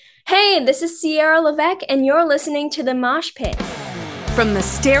Hey, this is Sierra Levesque, and you're listening to the Mosh Pit. From the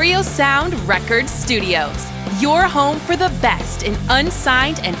Stereo Sound Record Studios, your home for the best in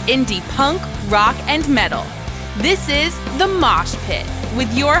unsigned and indie punk, rock, and metal. This is the Mosh Pit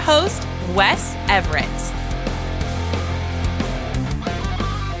with your host, Wes Everett.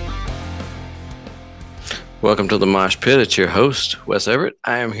 Welcome to the Mosh Pit. It's your host, Wes Everett.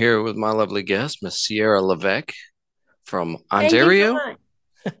 I am here with my lovely guest, Miss Sierra Levesque from Thank you so Ontario. much.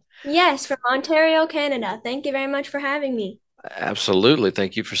 Yes, from Ontario, Canada. Thank you very much for having me. Absolutely.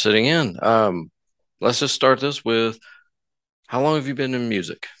 Thank you for sitting in. Let's just start this with how long have you been in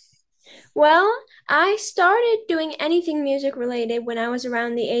music? Well, I started doing anything music related when I was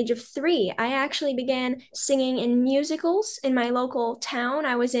around the age of 3. I actually began singing in musicals in my local town.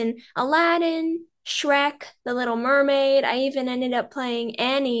 I was in Aladdin, Shrek, The Little Mermaid. I even ended up playing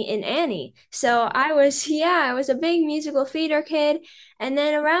Annie in Annie. So I was a big musical theater kid. And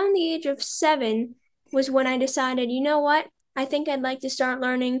then around the age of 7 was when I decided, you know what? I think I'd like to start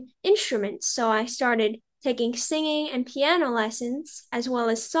learning instruments. So I started taking singing and piano lessons as well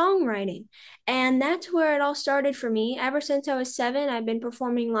as songwriting. And that's where it all started for me. Ever since I was 7, I've been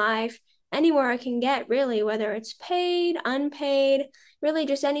performing live anywhere I can get, really, whether it's paid, unpaid, really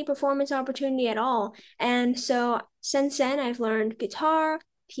just any performance opportunity at all. And so since then, I've learned guitar,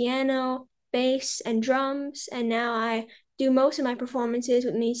 piano, bass, and drums. And now I do most of my performances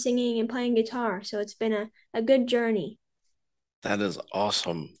with me singing and playing guitar. So it's been a good journey. That is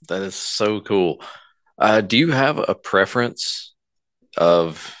awesome. That is so cool. Do you have a preference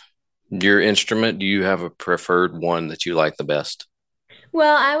of your instrument? Do you have a preferred one that you like the best?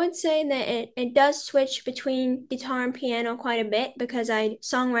 Well, I would say that it does switch between guitar and piano quite a bit because I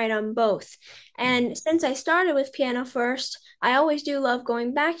songwrite on both. And since I started with piano first, I always do love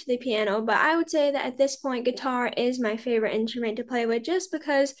going back to the piano, but I would say that at this point, guitar is my favorite instrument to play with just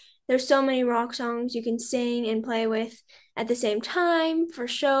because there's so many rock songs you can sing and play with at the same time for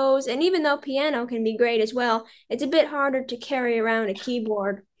shows. And even though piano can be great as well, it's a bit harder to carry around a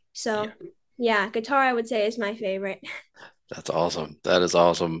keyboard. Yeah, So, yeah, guitar I would say is my favorite. that's awesome. That is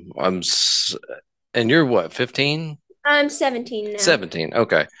awesome. And you're what, 15? I'm 17 now. 17.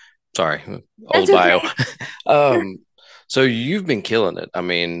 Okay. Sorry. That's Old bio. okay. Um, so you've been killing it. I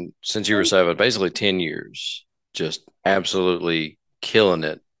mean, since you were Thank seven, basically 10 years, just absolutely killing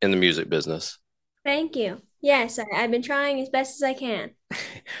it in the music business. thank you. Yes, I've been trying as best as I can.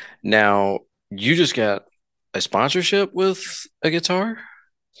 Now, you just got a sponsorship with a guitar, or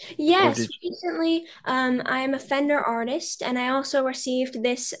Yes, did recently, I am a Fender artist, and I also received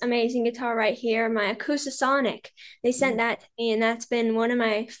this amazing guitar right here, my Acoustasonic. They sent you? that to me, and that's been one of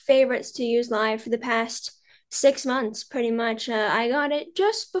my favorites to use live for the past 6 months, pretty much. I got it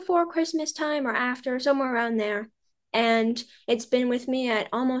just before Christmas time or after, somewhere around there. And it's been with me at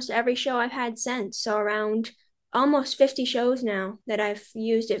almost every show I've had since. So around almost 50 shows now that I've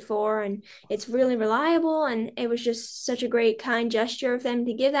used it for, and it's really reliable, and it was just such a great kind gesture of them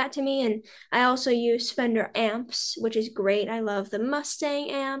to give that to me. And I also use Fender amps, which is great. I love the Mustang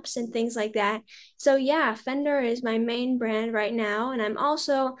amps and things like that. So yeah, Fender is my main brand right now, and I'm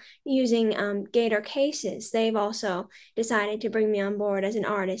also using Gator cases. They've also decided to bring me on board as an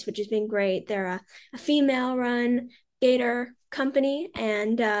artist, which has been great. They're a female run Gator company,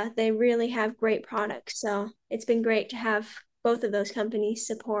 and they really have great products. So it's been great to have both of those companies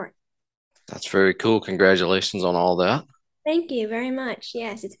support. That's very cool. Congratulations on all that. Thank you very much.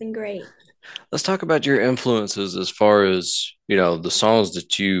 Yes, it's been great. Let's talk about your influences as far as, the songs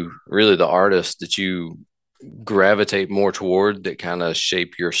that you really the artists that you gravitate more toward that kind of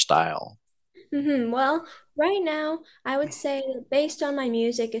shape your style. Well, right now, I would say that based on my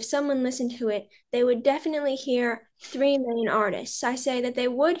music, if someone listened to it, they would definitely hear three main artists. I say that they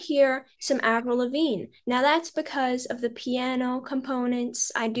would hear some Avril Lavigne. Now, that's because of the piano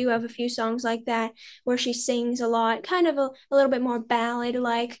components. I do have a few songs like that where she sings a lot, kind of a little bit more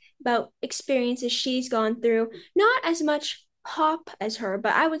ballad-like about experiences she's gone through. Not as much pop as her,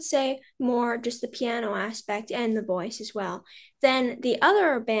 but I would say more just the piano aspect and the voice as well. Then the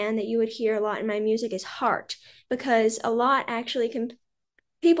other band that you would hear a lot in my music is Heart, because a lot actually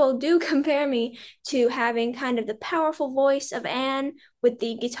people do compare me to having kind of the powerful voice of Anne with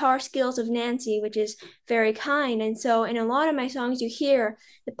the guitar skills of Nancy, which is very kind. And so in a lot of my songs, you hear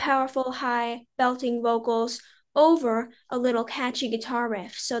the powerful, high, belting vocals over a little catchy guitar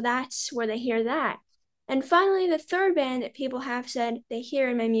riff. So that's where they hear that. And finally, the third band that people have said they hear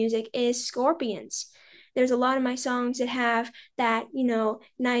in my music is Scorpions. There's a lot of my songs that have that,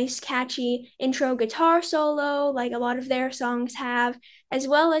 nice, catchy intro guitar solo, like a lot of their songs have, as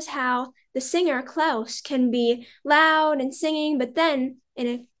well as how the singer Klaus can be loud and singing, but then in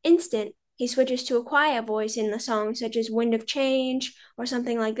an instant, he switches to a quiet voice in the song, such as Wind of Change or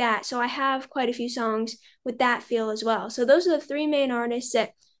something like that. So I have quite a few songs with that feel as well. So those are the three main artists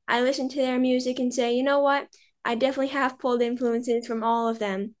that I listen to their music and say, you know what? I definitely have pulled influences from all of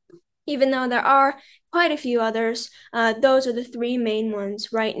them. Even though there are quite a few others, those are the three main ones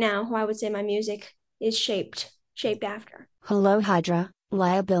right now who I would say my music is shaped after. Hello Hydra,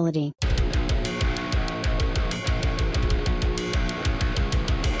 liability.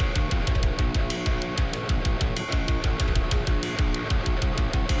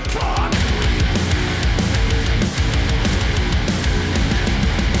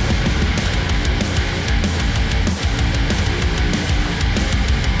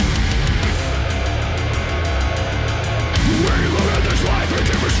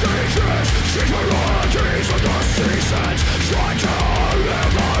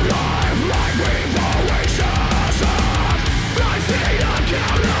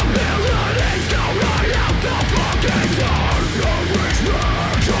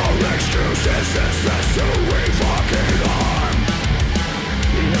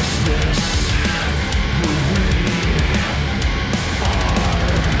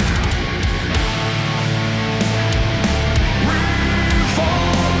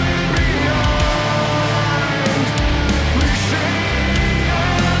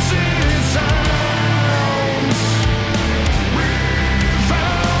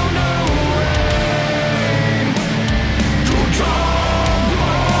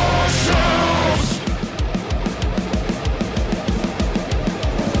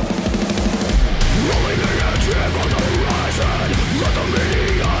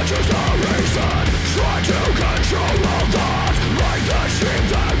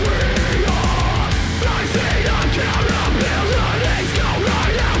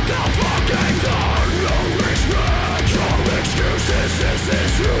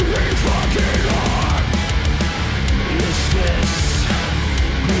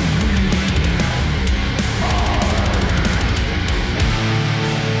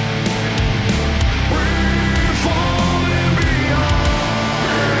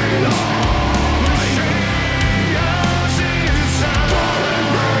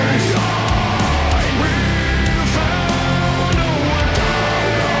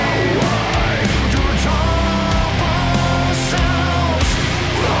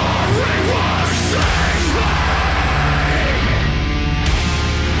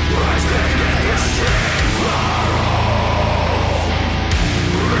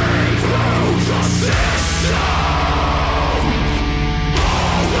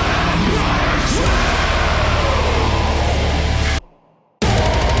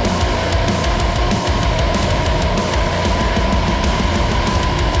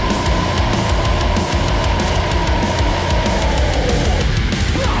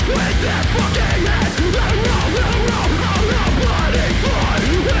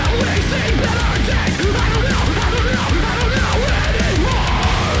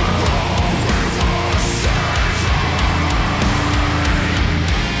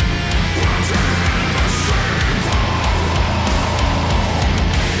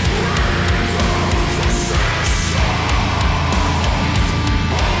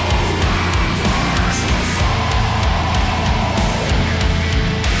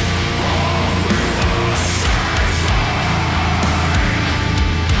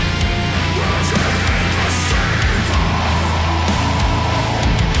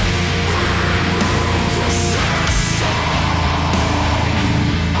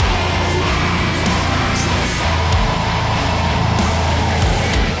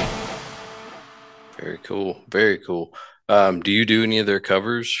 Very cool. Very cool. Do you do any of their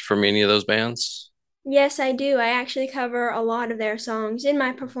covers from any of those bands? Yes, I do. I actually cover a lot of their songs. In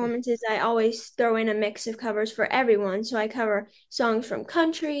my performances, I always throw in a mix of covers for everyone. So I cover songs from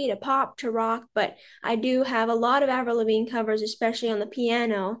country to pop to rock, but I do have a lot of Avril Lavigne covers, especially on the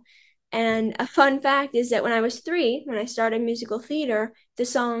piano. And a fun fact is that when I was three, when I started musical theater, the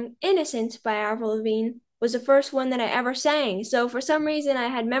song Innocence by Avril Lavigne was the first one that I ever sang. So for some reason, I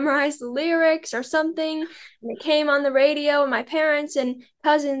had memorized the lyrics or something, and it came on the radio, and my parents and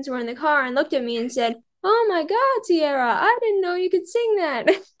cousins were in the car and looked at me and said, "Oh my God, Sierra, I didn't know you could sing that."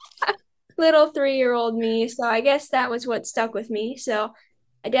 Little 3-year-old me. So I guess that was what stuck with me. So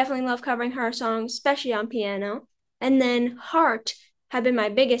I definitely love covering her songs, especially on piano. And then Heart have been my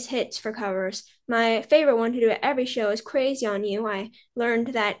biggest hits for covers. My favorite one to do at every show is Crazy on You. I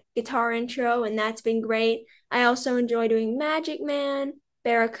learned that guitar intro, and that's been great. I also enjoy doing Magic Man,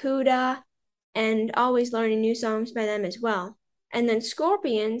 Barracuda, and always learning new songs by them as well. And then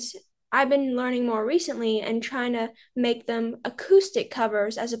Scorpions I've been learning more recently and trying to make them acoustic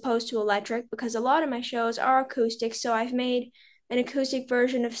covers as opposed to electric because a lot of my shows are acoustic. So I've made an acoustic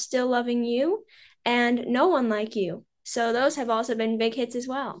version of Still Loving You and No One Like You. So those have also been big hits as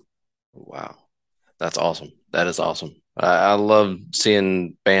well. Wow. That's awesome. That is awesome. I love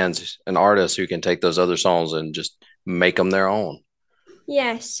seeing bands and artists who can take those other songs and just make them their own.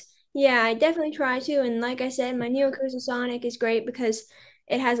 Yes. Yeah, I definitely try to. And like I said, my new Acoustasonic is great because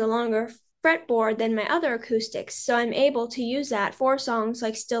it has a longer fretboard than my other acoustics. So I'm able to use that for songs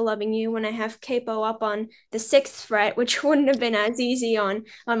like Still Loving You when I have capo up on the sixth fret, which wouldn't have been as easy on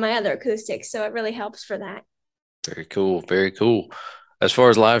my other acoustics. So it really helps for that. Very cool. Very cool. As far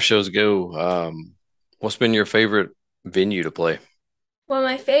as live shows go, what's been your favorite venue to play? Well,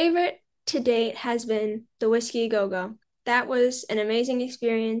 my favorite to date has been the Whiskey Go Go. That was an amazing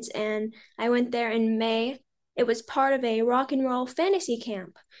experience, and I went there in May. It was part of a rock and roll fantasy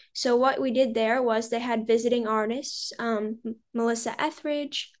camp. So what we did there was they had visiting artists, Melissa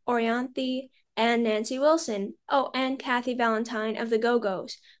Etheridge, Orianthi, and Nancy Wilson. Oh, and Kathy Valentine of the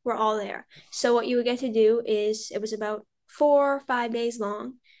Go-Go's were all there. So what you would get to do is it was about 4 or 5 days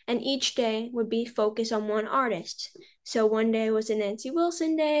long, and each day would be focused on one artist. So one day was the Nancy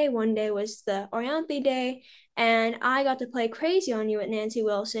Wilson day, one day was the Orianthi day, and I got to play Crazy on You at Nancy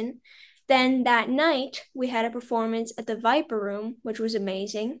Wilson. Then that night, we had a performance at the Viper Room, which was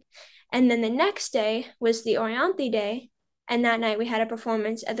amazing. And then the next day was the Orianthi day, and that night we had a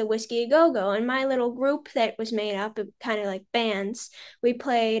performance at the Whiskey A Go Go. And my little group that was made up of kind of like bands, we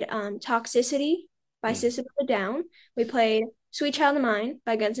played Toxicity by Mm. System of a Down. We played Sweet Child of Mine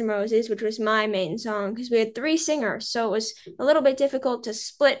by Guns N' Roses, which was my main song because we had three singers. So it was a little bit difficult to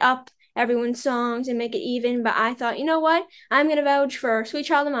split up everyone's songs and make it even. But I thought, you know what? I'm going to vouch for Sweet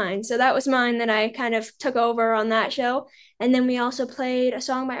Child of Mine. So that was mine that I kind of took over on that show. And then we also played a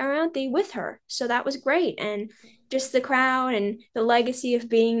song by Arianthi with her. So that was great. And just the crowd and the legacy of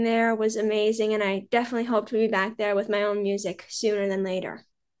being there was amazing. And I definitely hope to be back there with my own music sooner than later.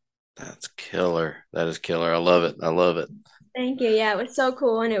 That's killer. That is killer. I love it. I love it. Thank you. Yeah, it was so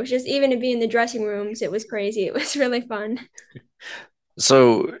cool. And it was just even to be in the dressing rooms, it was crazy. It was really fun.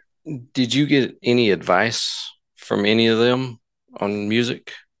 So, did you get any advice from any of them on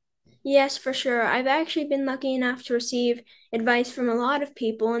music? Yes, for sure. I've actually been lucky enough to receive advice from a lot of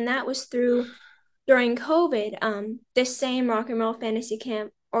people, and that was through during COVID. This same rock and roll fantasy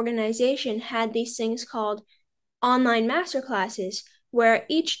camp organization had these things called online master classes where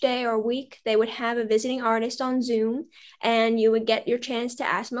each day or week they would have a visiting artist on Zoom and you would get your chance to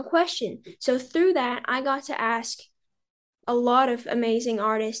ask them a question. So through that, I got to ask a lot of amazing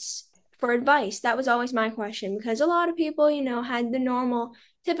artists for advice. That was always my question because a lot of people, had the normal,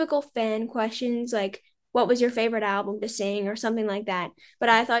 typical fan questions like, what was your favorite album to sing or something like that. But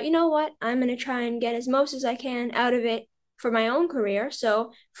I thought, you know what? I'm going to try and get as most as I can out of it for my own career.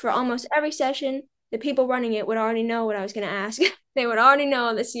 So for almost every session, the people running it would already know what I was going to ask. They would already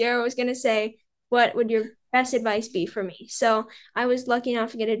know that Sierra was going to say, what would your best advice be for me? So I was lucky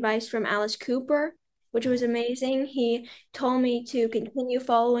enough to get advice from Alice Cooper, which was amazing. He told me to continue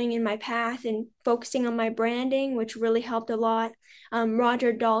following in my path and focusing on my branding, which really helped a lot.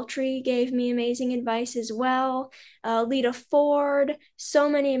 Roger Daltrey gave me amazing advice as well. Lita Ford, so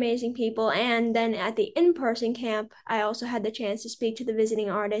many amazing people. And then at the in-person camp, I also had the chance to speak to the visiting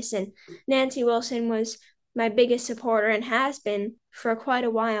artists. And Nancy Wilson was my biggest supporter and has been for quite a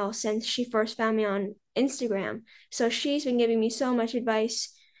while since she first found me on Instagram. So she's been giving me so much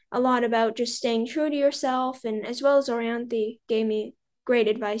advice, a lot about just staying true to yourself, and as well as Orianthi gave me great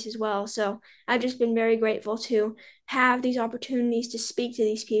advice as well. So I've just been very grateful to have these opportunities to speak to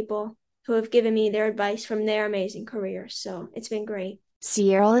these people who have given me their advice from their amazing careers. So it's been great.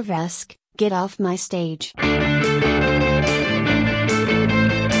 Sierra Levesque, get off my stage. Black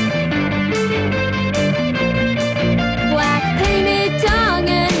painted tongue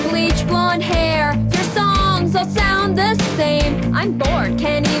and bleach blonde hair. Your songs all sound the same. I'm bored,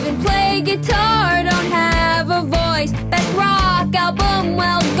 can't even play guitar. Don't have a voice. Best rock album,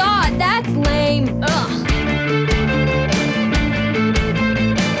 well, God, that's lame. Ugh.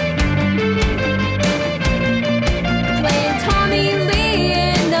 Playing Tommy Lee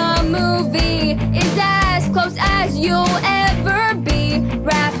in a movie is as close as you'll ever be.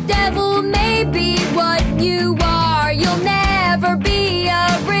 Rap devil may be what you are. You'll never be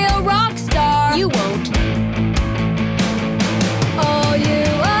a real rock star. You won't. Oh,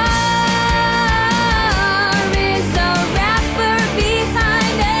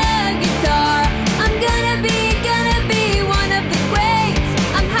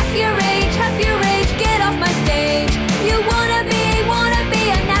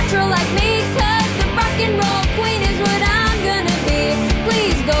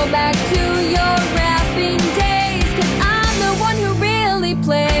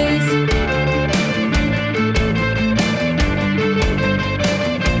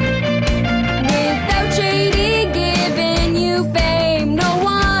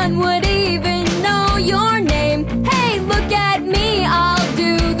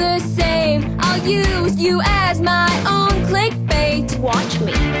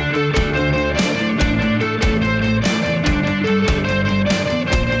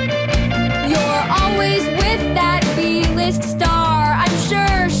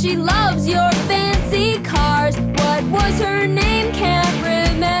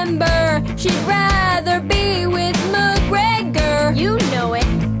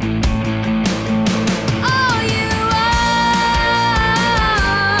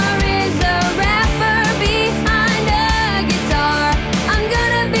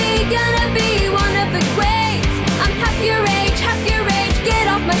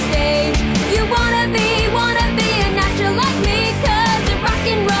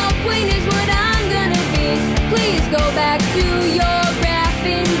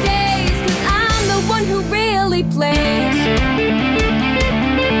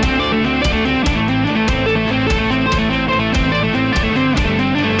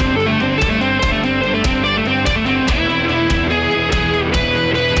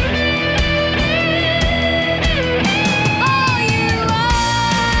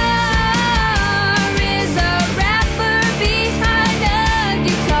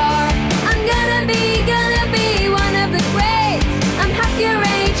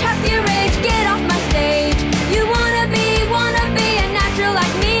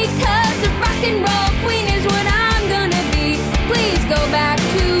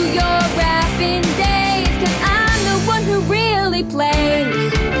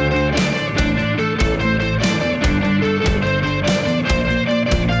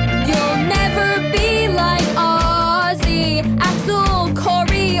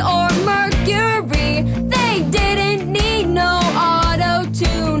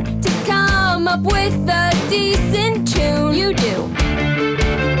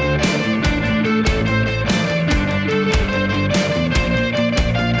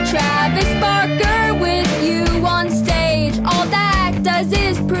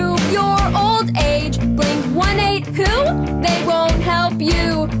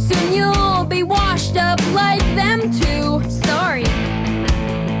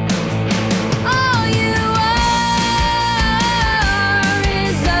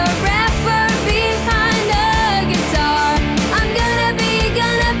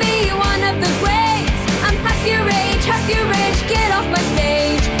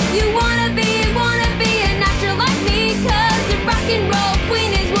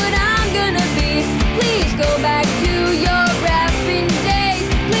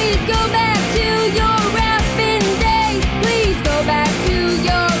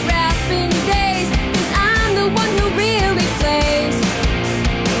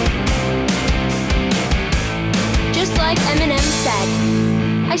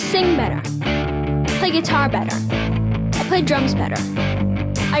 I sing better. Play guitar better. I play drums better.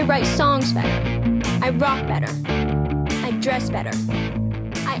 I write songs better. I rock better. I dress better.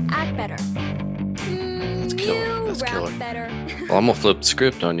 I act better. That's killer. That's rap killer. better. Well, I'm gonna flip the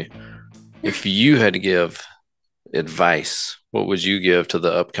script on you. If you had to give advice, what would you give to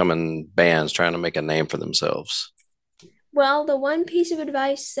the upcoming bands trying to make a name for themselves? Well, the one piece of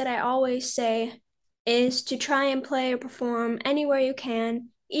advice that I always say is to try and play or perform anywhere you can,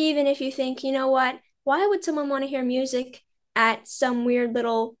 even if you think, you know what, why would someone want to hear music at some weird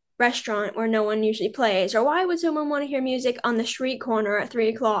little restaurant where no one usually plays? Or why would someone want to hear music on the street corner at 3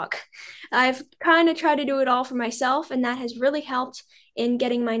 o'clock? I've kind of tried to do it all for myself, and that has really helped in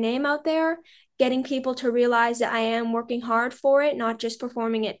getting my name out there, getting people to realize that I am working hard for it, not just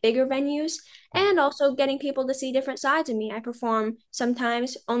performing at bigger venues, and also getting people to see different sides of me. I perform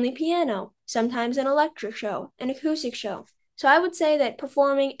sometimes only piano, sometimes an electric show, an acoustic show. So I would say that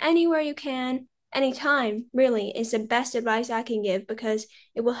performing anywhere you can, anytime, really, is the best advice I can give because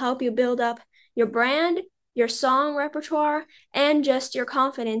it will help you build up your brand, your song repertoire, and just your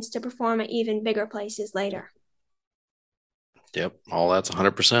confidence to perform at even bigger places later. Yep, all that's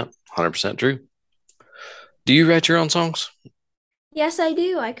 100% true. Do you write your own songs? Yes, I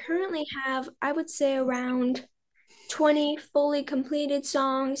do. I currently have, I would say, around 20 fully completed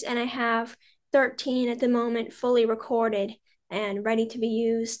songs, and I have 13 at the moment fully recorded and ready to be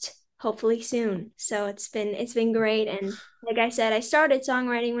used hopefully soon. So it's been great. And like I said, I started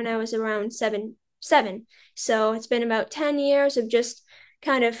songwriting when I was around seven. So it's been about 10 years of just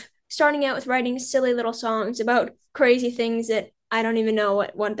kind of starting out with writing silly little songs about crazy things that I don't even know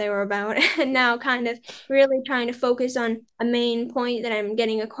what they were about. And now kind of really trying to focus on a main point that I'm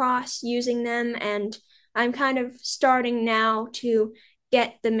getting across using them. And I'm kind of starting now to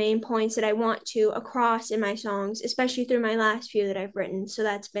get the main points that I want to across in my songs, especially through my last few that I've written. So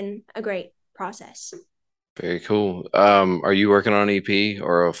that's been a great process. Very cool. Are you working on an EP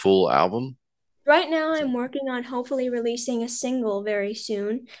or a full album? Right now, I'm working on hopefully releasing a single very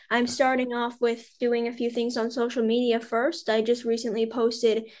soon. I'm starting off with doing a few things on social media first. I just recently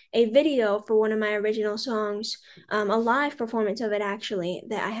posted a video for one of my original songs, a live performance of it actually,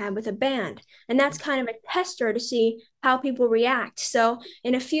 that I had with a band. And that's kind of a tester to see how people react. So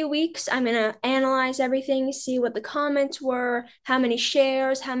in a few weeks, I'm going to analyze everything, see what the comments were, how many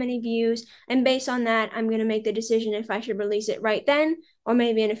shares, how many views, and based on that, I'm going to make the decision if I should release it right then or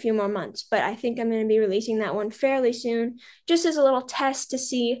maybe in a few more months. But I think I'm going to be releasing that one fairly soon, just as a little test to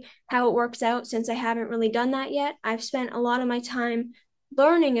see how it works out since I haven't really done that yet. I've spent a lot of my time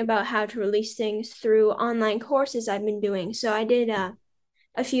learning about how to release things through online courses I've been doing. So I did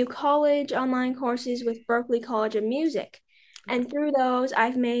a few college online courses with Berklee College of Music. And through those,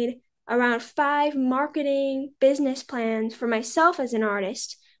 I've made around 5 marketing business plans for myself as an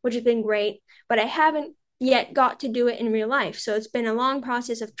artist, which has been great, but I haven't yet got to do it in real life. So it's been a long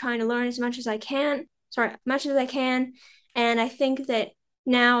process of trying to learn as much as I can, much as I can. And I think that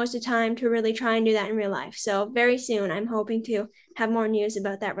now is the time to really try and do that in real life. So very soon, I'm hoping to have more news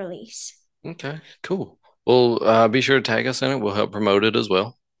about that release. Okay, cool. Well, be sure to tag us in it. We'll help promote it as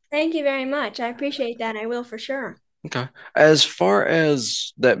well. Thank you very much. I appreciate that. I will for sure. Okay. As far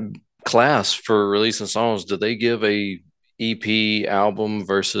as that class for releasing songs, do they give a EP album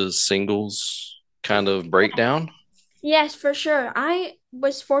versus singles kind of breakdown? Yes, for sure. I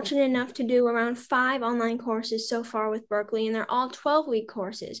was fortunate enough to do around 5 online courses so far with Berklee, and they're all 12-week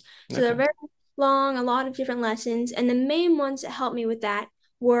courses. So they're Okay. very long, a lot of different lessons. And the main ones that helped me with that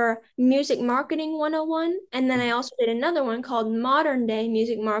were Music Marketing 101. And then I also did another one called Modern Day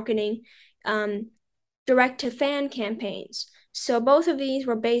Music Marketing, direct to fan campaigns. So both of these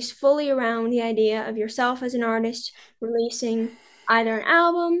were based fully around the idea of yourself as an artist releasing either an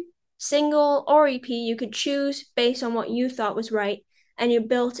album, single, or EP. You could choose based on what you thought was right, and you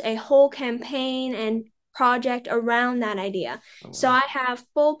built a whole campaign and project around that idea. Oh, So wow. I have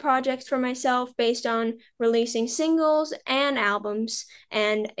full projects for myself based on releasing singles and albums,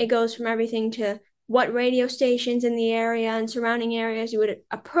 and it goes from everything to what radio stations in the area and surrounding areas you would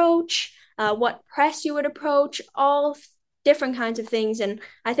approach, what press you would approach, all different kinds of things. And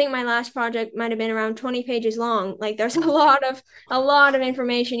I think my last project might have been around 20 pages long. Like there's a lot of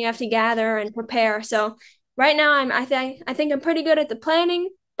information you have to gather and prepare. So right now I think I'm pretty good at the planning,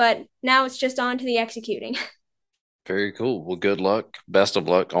 but now it's just on to the executing. Very cool. Well, good luck. Best of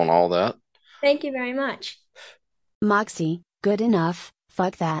luck on all that. Thank you very much. Moxie, good enough,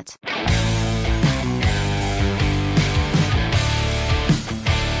 fuck that.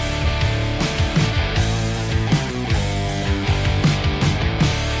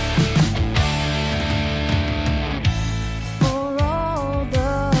 For all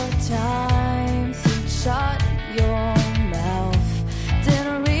the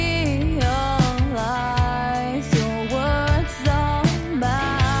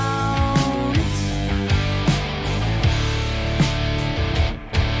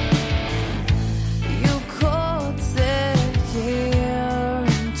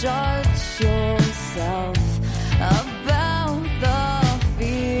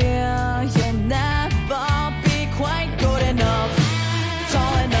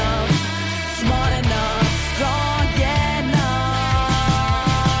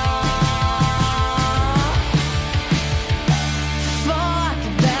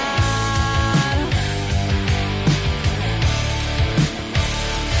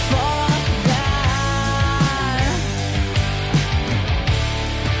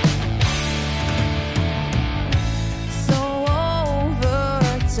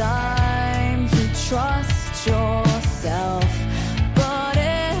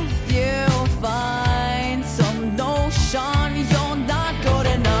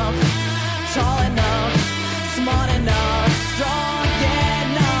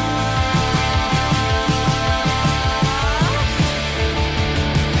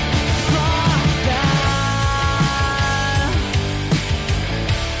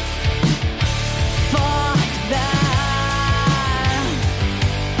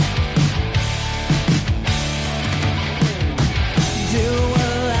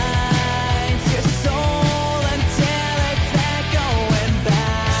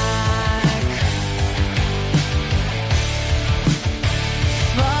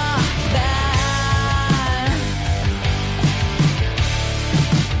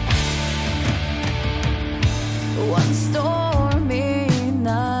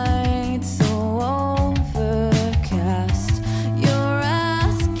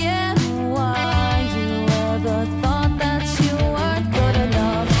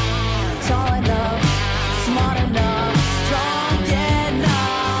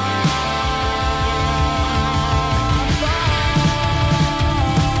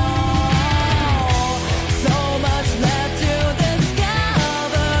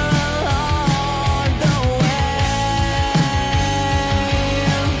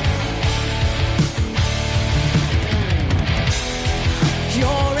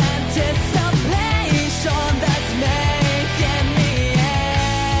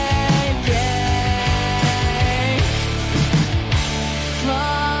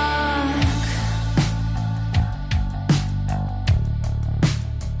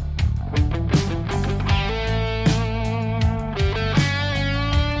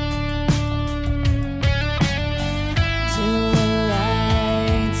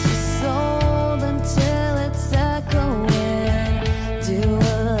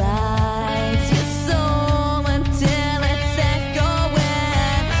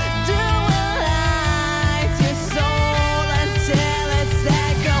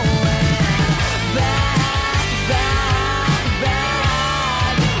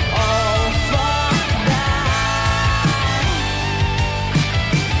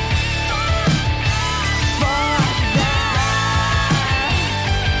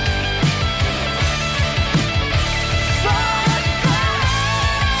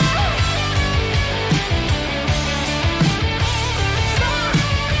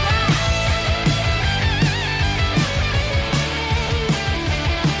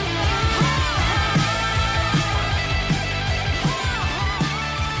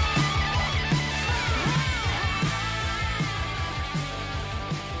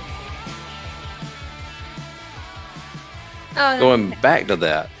Oh, Going back to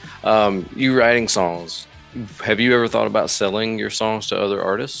that, you writing songs. Have you ever thought about selling your songs to other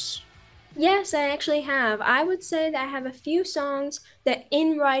artists? yes, I actually have. I would say that I have a few songs that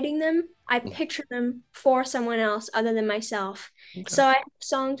in writing them, I picture them for someone else other than myself. Okay. So I have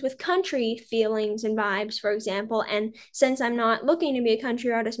songs with country feelings and vibes, for example, and since I'm not looking to be a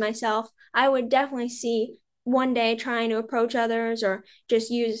country artist myself, I would definitely see one day trying to approach others or just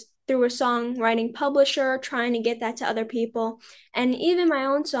use through a songwriting publisher, trying to get that to other people. And even my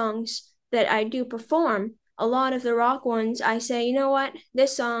own songs that I do perform, a lot of the rock ones, I say, you know what?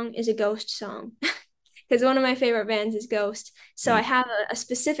 This song is a Ghost song. Because one of my favorite bands is Ghost. So I Mm, have a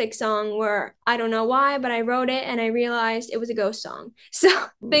specific song where I don't know why, but I wrote it and I realized it was a Ghost song. So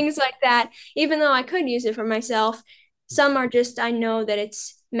mm. things like that, even though I could use it for myself, some are just, I know that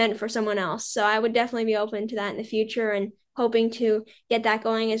it's meant for someone else. So I would definitely be open to that in the future and hoping to get that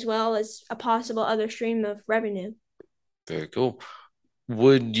going as well as a possible other stream of revenue. Very cool.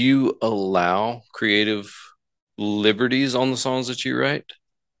 Would you allow creative liberties on the songs that you write?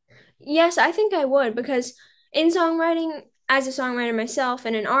 Yes, I think I would because in songwriting, as a songwriter myself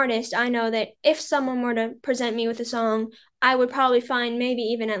and an artist, I know that if someone were to present me with a song, I would probably find maybe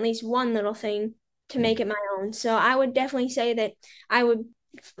even at least one little thing to make Mm, it my own. So I would definitely say that I would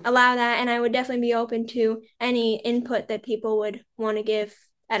allow that and I would definitely be open to any input that people would want to give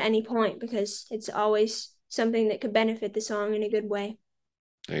at any point because it's always something that could benefit the song in a good way.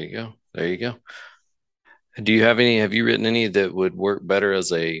 there you go. There you go. Have you written any that would work better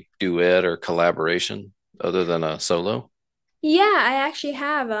as a duet or collaboration other than a solo? Yeah, I actually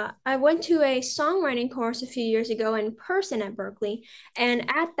have. I went to a songwriting course a few years ago in person at Berkeley, and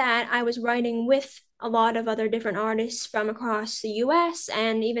at that, I was writing with a lot of other different artists from across the US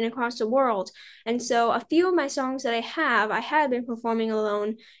and even across the world. And so, a few of my songs that I had been performing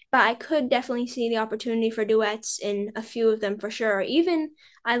alone, but I could definitely see the opportunity for duets in a few of them for sure. Even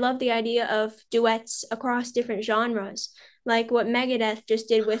I love the idea of duets across different genres, like what Megadeth just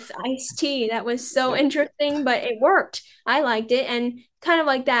did with Ice-T. That was so Yep. interesting, but it worked. I liked it and kind of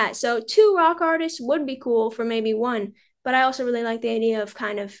like that. So two rock artists would be cool for maybe one, but I also really like the idea of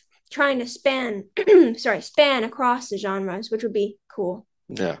kind of trying to span span across the genres, which would be cool.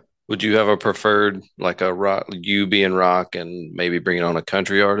 Yeah. Would you have a preferred like a rock you being rock and maybe bringing on a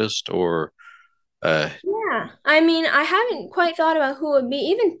country artist or uh Yeah, I mean, I haven't quite thought about who would be,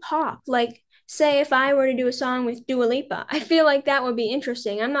 even pop. Like, say if I were to do a song with Dua Lipa, I feel like that would be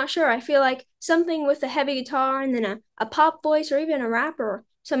interesting. I'm not sure. I feel like something with a heavy guitar and then a pop voice or even a rapper,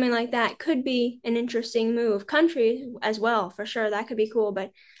 something like that could be an interesting move. Country as well, for sure. That could be cool.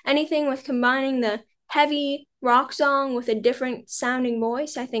 But anything with combining the heavy rock song with a different sounding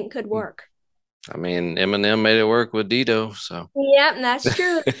voice, I think could work. I mean Eminem made it work with Dido, so Yep, that's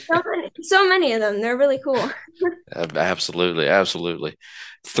true. So many of them. They're really cool. absolutely, absolutely.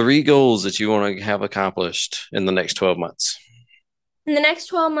 Three goals that you want to have accomplished in the next 12 months. In the next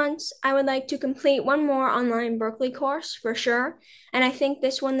 12 months, I would like to complete one more online Berkeley course for sure. And I think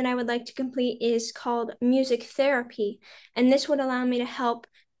this one that I would like to complete is called music therapy. And this would allow me to help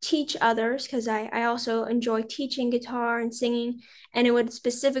teach others because I also enjoy teaching guitar and singing. And it would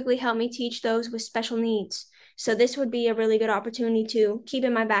specifically help me teach those with special needs. So this would be a really good opportunity to keep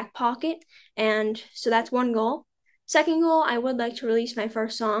in my back pocket. And so that's one goal. Second goal, I would like to release my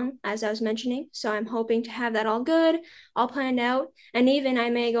first song, as I was mentioning. So I'm hoping to have that all good, all planned out. And even I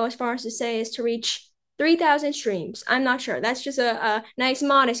may go as far as to say is to reach 3,000 streams. I'm not sure. That's just a nice,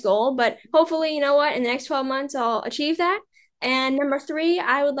 modest goal, but hopefully, you know what, in the next 12 months, I'll achieve that. And number three,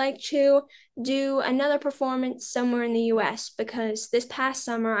 I would like to do another performance somewhere in the US because this past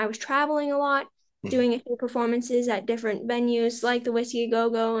summer I was traveling a lot, Mhm. doing a few performances at different venues like the Whiskey Go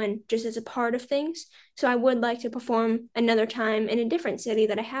Go and just as a part of things. So I would like to perform another time in a different city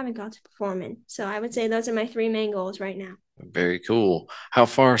that I haven't got to perform in. So I would say those are my three main goals right now. Very cool. How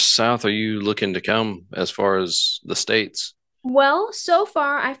far south are you looking to come as far as the states? Well, so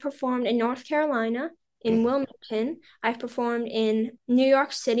far I've performed in North Carolina, in Mhm. Wilmington. I've performed in New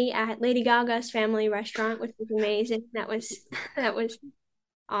York City at Lady Gaga's Family Restaurant, which was amazing. That was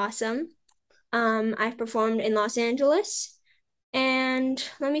awesome. I've performed in Los Angeles, and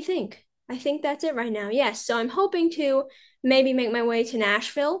let me think. I think that's it right now. Yes, so I'm hoping to maybe make my way to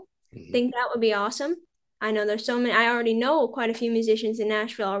Nashville. Mhm. Think that would be awesome. I know there's so many, I already know quite a few musicians in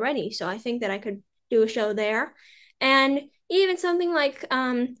Nashville already, so I think that I could do a show there. And even something like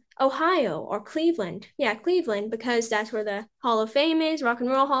Ohio or Cleveland. Yeah, Cleveland, because that's where the Hall of Fame is, Rock and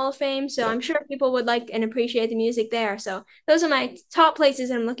Roll Hall of Fame. So Yeah, I'm sure people would like and appreciate the music there. So those are my top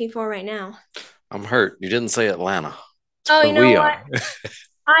places I'm looking for right now. I'm hurt. You didn't say Atlanta. It's Oh, where you know we what? are.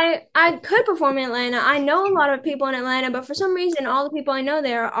 I could perform in Atlanta. I know a lot of people in Atlanta, but for some reason, all the people I know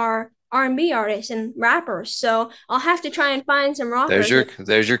there are R&B artists and rappers. So I'll have to try and find some rockers.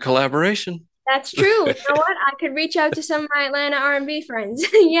 There's your collaboration. That's true. You know what? I could reach out to some of my Atlanta R&B friends.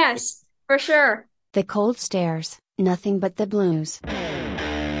 Yes, for sure. The cold stares, nothing but the blues.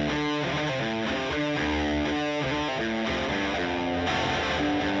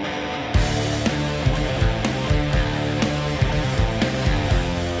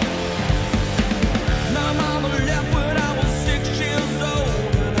 My mama left when I was 6 years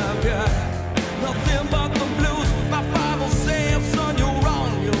old, and I've got nothing but the blues. My father said, son, you're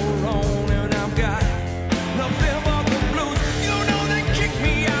on your own, and I've got nothing but the blues. You know they kicked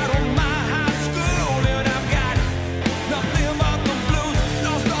me out of my high school, and I've got nothing but the blues.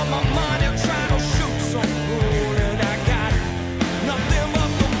 Lost all my money trying to shoot some pool, and I got nothing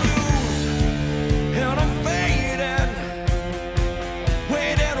but the blues. And I'm fading,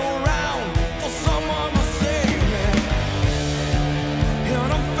 waiting around for someone to save me.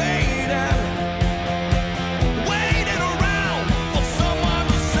 And I'm fading, waiting around for someone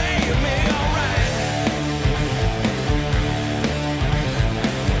to save me. Alright.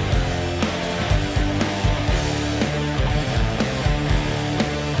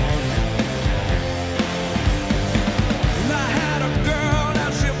 I had a girl, now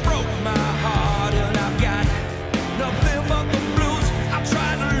she broke my heart, and I've got nothing but the blues. I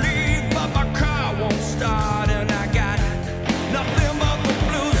tried to leave, but my car won't start, and I got nothing but the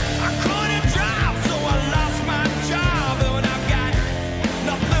blues. I couldn't drive, so I lost my job, and I've got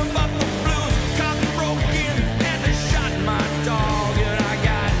nothing but the blues. Cops broke in and they shot my dog, and I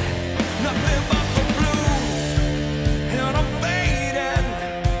got nothing but the blues. And I'm fading,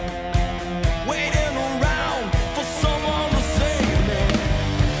 waiting around for someone to save me.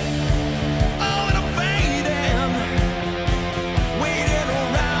 Oh, and I'm fading, waiting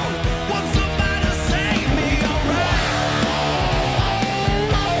around for somebody to save me. Alright.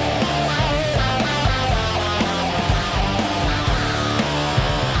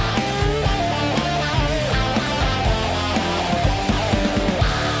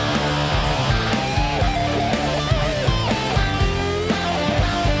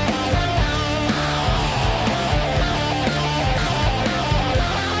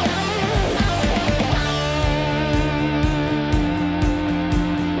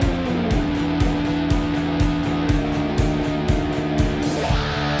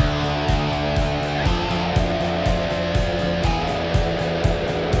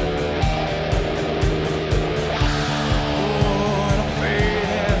 Oh, and I'm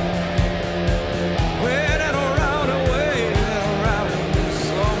fading, waiting around and waiting around for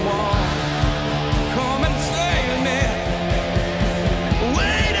someone come and save me.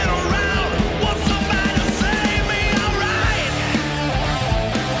 Waiting around for somebody to save me. Alright.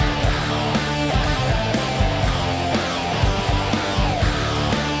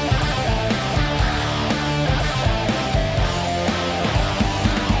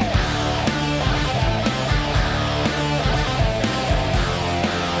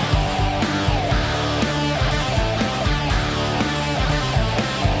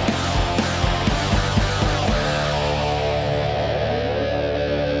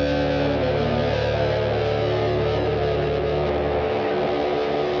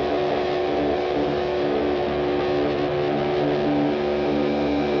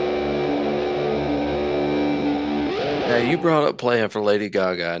 Now, you brought up playing for Lady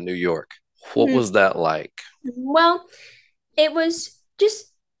Gaga in New York. What Mhm. was that like? Well, it was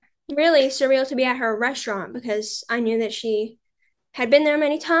just really surreal to be at her restaurant because I knew that she had been there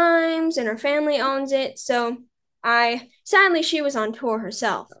many times and her family owns it. So sadly, she was on tour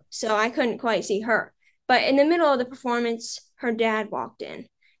herself, so I couldn't quite see her. But in the middle of the performance, her dad walked in.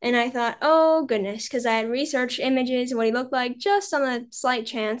 And I thought, oh goodness, because I had researched images of what he looked like just on a slight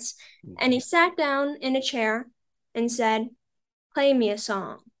chance. And he sat down in a chair and said, play me a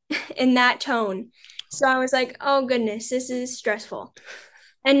song in that tone. So I was like, oh goodness, this is stressful.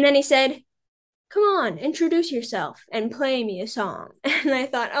 And then he said, come on, introduce yourself and play me a song. And I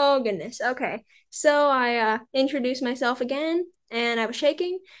thought, oh goodness, okay. So I introduced myself again and I was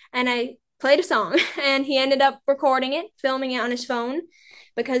shaking and I played a song and he ended up recording it, filming it on his phone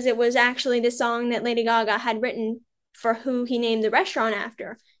because it was actually the song that Lady Gaga had written for who he named the restaurant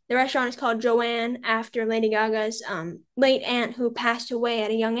after. The restaurant is called Joanne after Lady Gaga's late aunt who passed away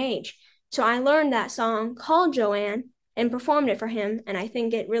at a young age. So I learned that song called Joanne and performed it for him. And I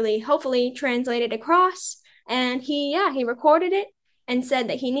think it really hopefully translated across. And he recorded it and said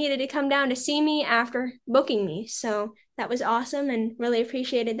that he needed to come down to see me after booking me. So that was awesome and really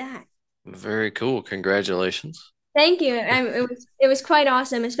appreciated that. Very cool. Congratulations. Thank you. It was quite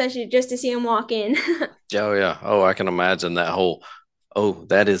awesome, especially just to see him walk in. Oh yeah. Oh, I can imagine that whole. Oh,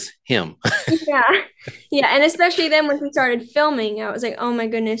 that is him. Yeah. Yeah, and especially then when we started filming, I was like, "Oh my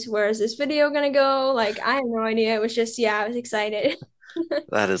goodness, where is this video gonna go?" Like, I had no idea. It was just, yeah, I was excited.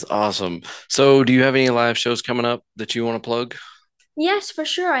 That is awesome. So, do you have any live shows coming up that you want to plug? Yes, for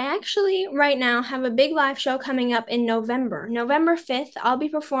sure. I actually right now have a big live show coming up in November. November 5th, I'll be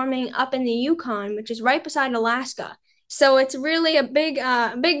performing up in the Yukon, which is right beside Alaska. So it's really a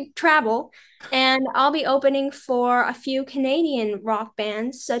big travel. And I'll be opening for a few Canadian rock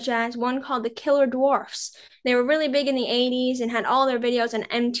bands, such as one called the Killer Dwarfs. They were really big in the 80s and had all their videos on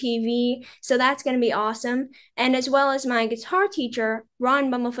MTV. So that's going to be awesome. And as well as my guitar teacher, Ron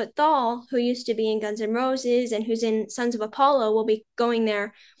Bumblefoot Thal, who used to be in Guns N' Roses and who's in Sons of Apollo, will be going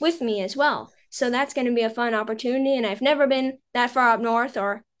there with me as well. So that's going to be a fun opportunity. And I've never been that far up north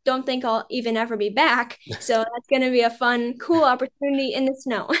or don't think I'll even ever be back. So that's going to be a fun, cool opportunity in the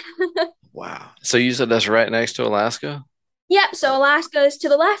snow. Wow. So you said that's right next to Alaska? Yep, so Alaska is to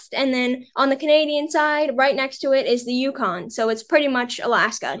the left, and then on the Canadian side, right next to it is the Yukon. So it's pretty much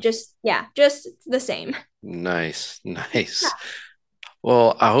Alaska, just yeah, just the same. Nice, nice.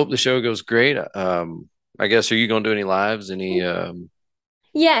 Well, I hope the show goes great. I guess are you going to do any lives? Any?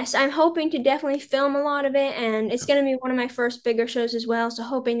 Yes, I'm hoping to definitely film a lot of it, and it's going to be one of my first bigger shows as well. So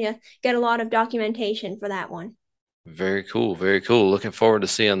hoping to get a lot of documentation for that one. Very cool, very cool. Looking forward to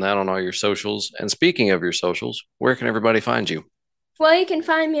seeing that on all your socials. And speaking of your socials, where can everybody find you? Well, you can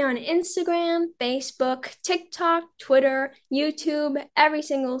find me on Instagram, Facebook, TikTok, Twitter, YouTube, every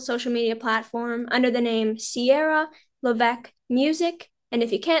single social media platform under the name Sierra Levesque Music. And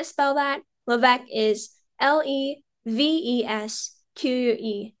if you can't spell that, Levesque is Levesque.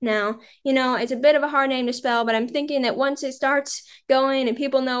 Now, it's a bit of a hard name to spell, but I'm thinking that once it starts going and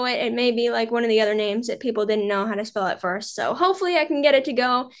people know it, it may be like one of the other names that people didn't know how to spell at first. So hopefully I can get it to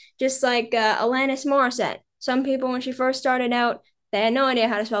go just like Alanis Morissette. Some people, when she first started out, they had no idea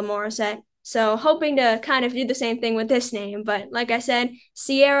how to spell Morissette. So hoping to kind of do the same thing with this name. But like I said,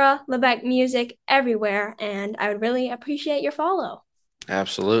 Sierra Levesque Music everywhere, and I would really appreciate your follow.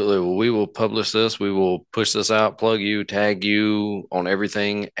 Absolutely. Well, we will publish this. We will push this out, plug you, tag you on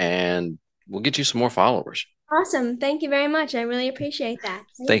everything, and we'll get you some more followers. Awesome. Thank you very much. I really appreciate that.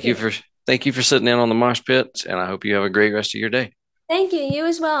 Thank Thank you you. for thank you for sitting in on the mosh pit, and I hope you have a great rest of your day. Thank you. You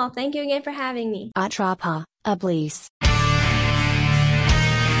as well. Thank you again for having me. Atrapa, a bliss.